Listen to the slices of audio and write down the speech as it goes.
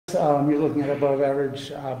You're looking at above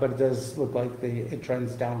average, but it does look like it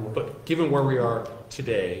trends downward. But given where we are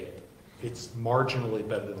today, it's marginally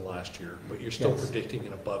better than last year, but you're still predicting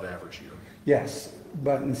an above average year. Yes,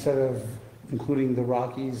 but instead of including the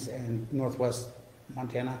Rockies and northwest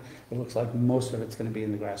Montana, it looks like most of it's going to be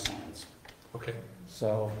in the grasslands. Okay.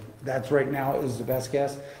 So that's right now is the best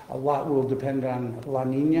guess. A lot will depend on La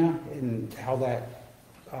Nina and how that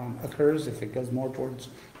occurs. If it goes more towards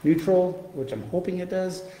neutral, which I'm hoping it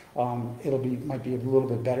does, might be a little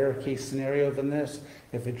bit better case scenario than this.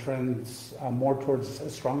 If it trends more towards a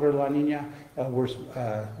stronger La Nina,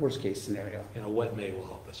 worst case scenario. And a wet May will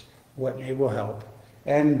help us. Wet May will help.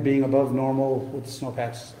 And being above normal with the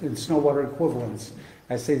snowpacks and snow water equivalents.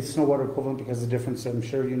 I say the snow water equivalent because the difference, I'm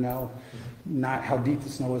sure you know, not how deep the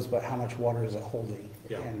snow is, but how much water is it holding.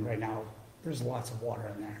 Yeah. And right now, there's lots of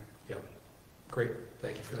water in there. Yeah. Great.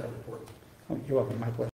 Thank you for that report. Oh, you're welcome. My pleasure.